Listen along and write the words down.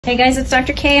Hey guys, it's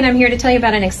Dr. K and I'm here to tell you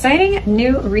about an exciting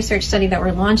new research study that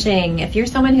we're launching. If you're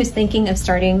someone who's thinking of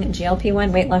starting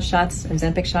GLP-1 weight loss shots,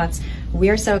 Ozempic shots,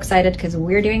 we are so excited because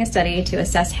we're doing a study to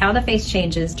assess how the face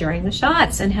changes during the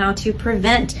shots and how to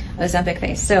prevent Ozempic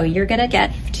face. So you're gonna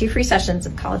get 2 free sessions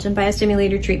of collagen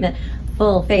biostimulator treatment,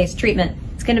 full face treatment.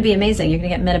 It's gonna be amazing. You're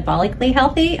gonna get metabolically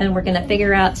healthy and we're gonna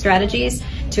figure out strategies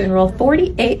to enroll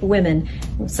 48 women.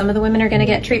 Some of the women are gonna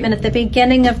get treatment at the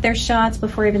beginning of their shots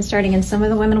before even starting, and some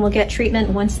of the women will get treatment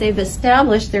once they've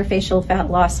established their facial fat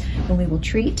loss, and we will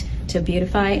treat to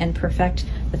beautify and perfect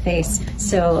the face.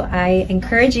 So I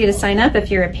encourage you to sign up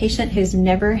if you're a patient who's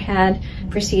never had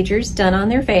procedures done on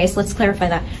their face. Let's clarify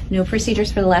that. No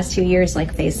procedures for the last 2 years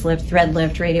like facelift, thread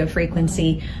lift,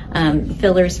 radiofrequency,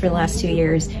 fillers for the last 2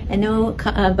 years, and no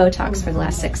Botox for the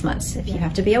last 6 months. If you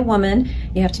have to be a woman,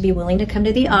 you have to be willing to come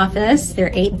to the office. There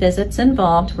are 8 visits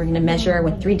involved. We're gonna measure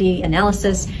with 3D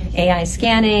analysis, AI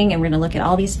scanning, and we're gonna look at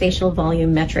all these facial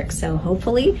volume metrics. So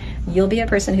hopefully you'll be a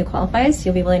person who qualifies.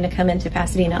 You'll be willing to come into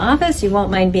Pasadena office. You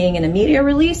won't mind being in a media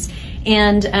release,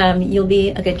 and you'll be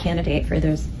a good candidate for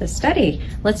the study.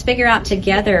 Let's figure out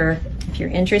together. If you're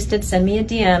interested, send me a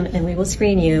DM and we will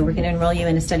screen you. We're going to enroll you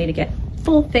in a study to get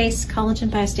full face collagen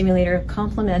biostimulator,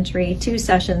 complimentary, 2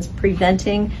 sessions,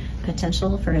 preventing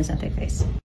potential for Ozempic face.